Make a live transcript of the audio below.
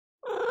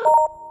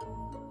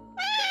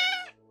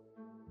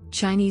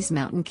Chinese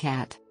mountain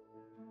cat.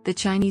 The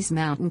Chinese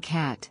mountain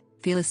cat,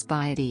 Felis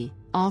bieti,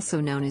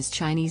 also known as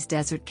Chinese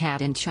desert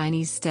cat and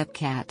Chinese steppe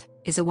cat,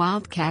 is a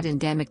wild cat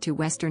endemic to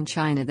western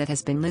China that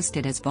has been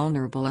listed as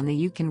vulnerable on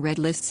the IUCN Red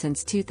List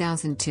since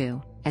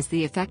 2002, as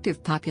the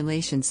effective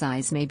population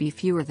size may be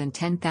fewer than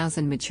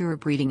 10,000 mature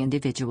breeding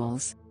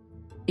individuals.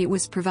 It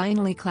was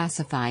provisionally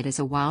classified as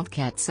a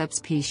wildcat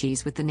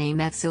subspecies with the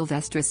name F.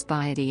 sylvestris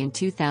bieti in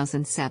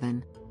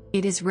 2007.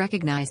 It is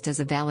recognized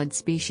as a valid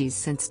species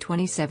since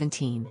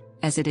 2017,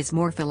 as it is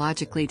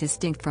morphologically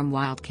distinct from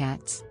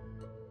wildcats.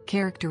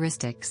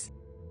 Characteristics: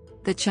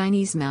 the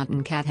Chinese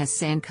mountain cat has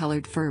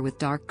sand-colored fur with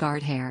dark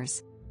guard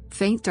hairs.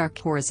 Faint dark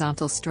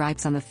horizontal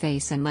stripes on the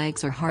face and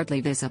legs are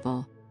hardly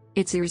visible.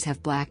 Its ears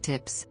have black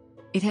tips.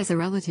 It has a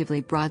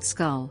relatively broad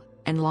skull,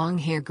 and long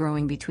hair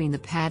growing between the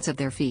pads of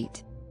their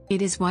feet.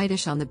 It is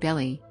whitish on the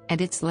belly,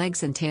 and its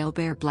legs and tail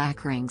bear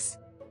black rings.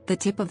 The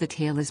tip of the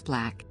tail is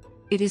black.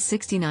 It is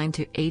 69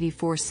 to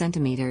 84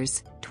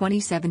 centimeters,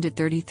 27 to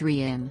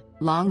 33 in,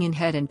 long in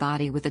head and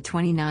body with a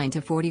 29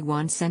 to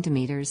 41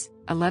 centimeters,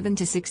 11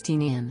 to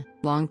 16 in,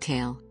 long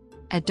tail.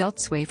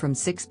 Adults weigh from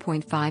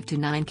 6.5 to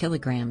 9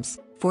 kilograms,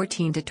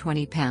 14 to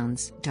 20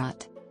 pounds.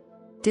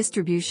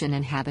 Distribution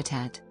and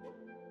habitat.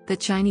 The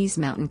Chinese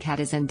mountain cat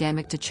is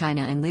endemic to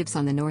China and lives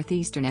on the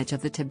northeastern edge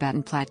of the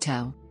Tibetan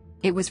Plateau.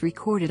 It was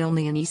recorded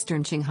only in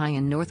eastern Qinghai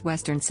and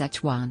northwestern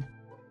Sichuan.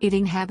 It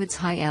inhabits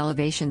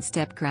high-elevation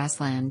steppe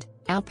grassland,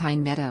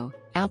 alpine meadow,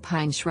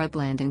 alpine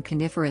shrubland and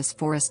coniferous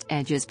forest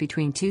edges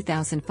between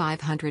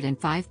 2,500 and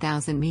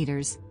 5,000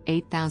 meters,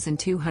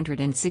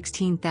 8,200 and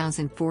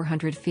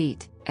 16,400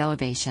 feet,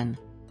 elevation.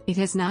 It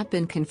has not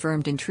been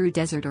confirmed in true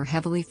desert or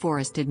heavily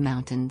forested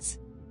mountains.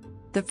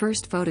 The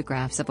first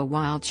photographs of a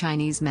wild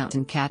Chinese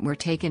mountain cat were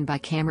taken by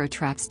camera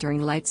traps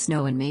during light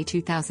snow in May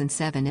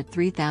 2007 at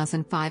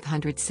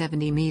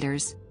 3,570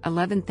 meters,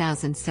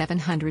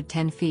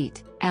 11,710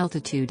 feet,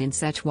 altitude in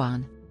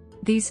Sichuan.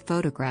 These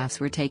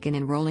photographs were taken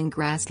in rolling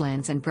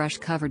grasslands and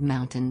brush-covered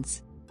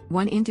mountains.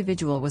 One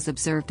individual was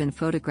observed and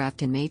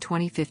photographed in May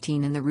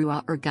 2015 in the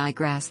Ruo or Gai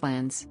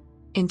grasslands.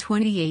 In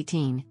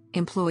 2018,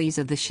 employees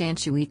of the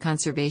Shanshui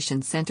Conservation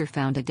Center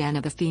found a den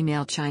of a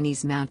female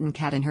Chinese mountain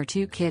cat and her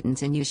two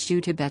kittens in Yushu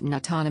Tibetan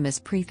Autonomous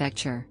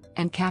Prefecture,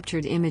 and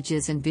captured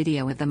images and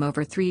video of them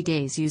over 3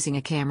 days using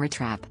a camera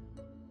trap.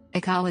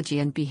 Ecology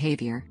and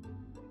behavior.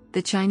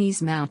 The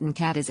Chinese mountain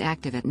cat is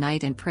active at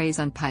night and preys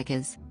on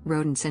pikas,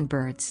 rodents and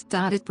birds.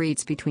 It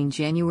breeds between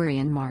January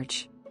and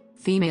March.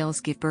 Females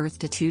give birth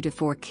to 2 to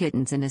 4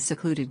 kittens in a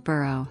secluded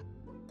burrow.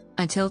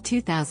 Until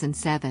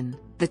 2007,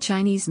 the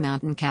Chinese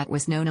mountain cat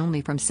was known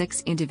only from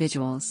 6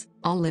 individuals,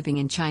 all living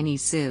in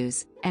Chinese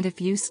zoos, and a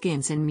few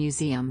skins in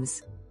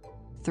museums.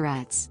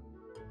 Threats.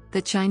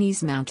 The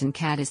Chinese mountain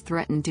cat is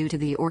threatened due to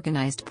the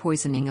organized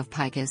poisoning of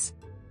pikas.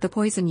 The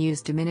poison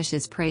used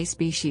diminishes prey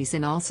species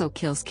and also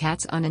kills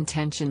cats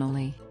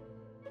unintentionally.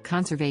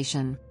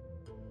 Conservation.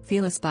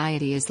 Felis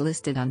bieti is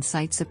listed on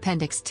CITES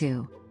Appendix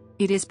 2.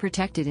 It is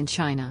protected in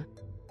China.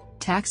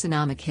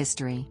 Taxonomic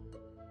history.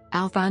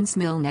 Alphonse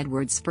Milne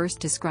Edwards first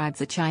described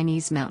the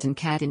Chinese mountain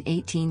cat in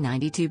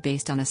 1892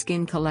 based on a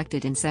skin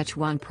collected in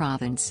Sichuan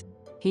province.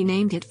 He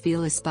named it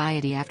Felis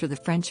bieti after the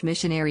French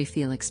missionary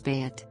Félix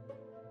Bayet.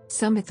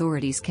 Some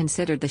authorities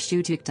considered the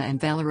Shutukta and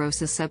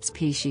Velorosa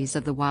subspecies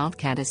of the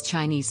wildcat as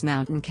Chinese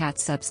mountain cat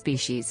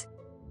subspecies.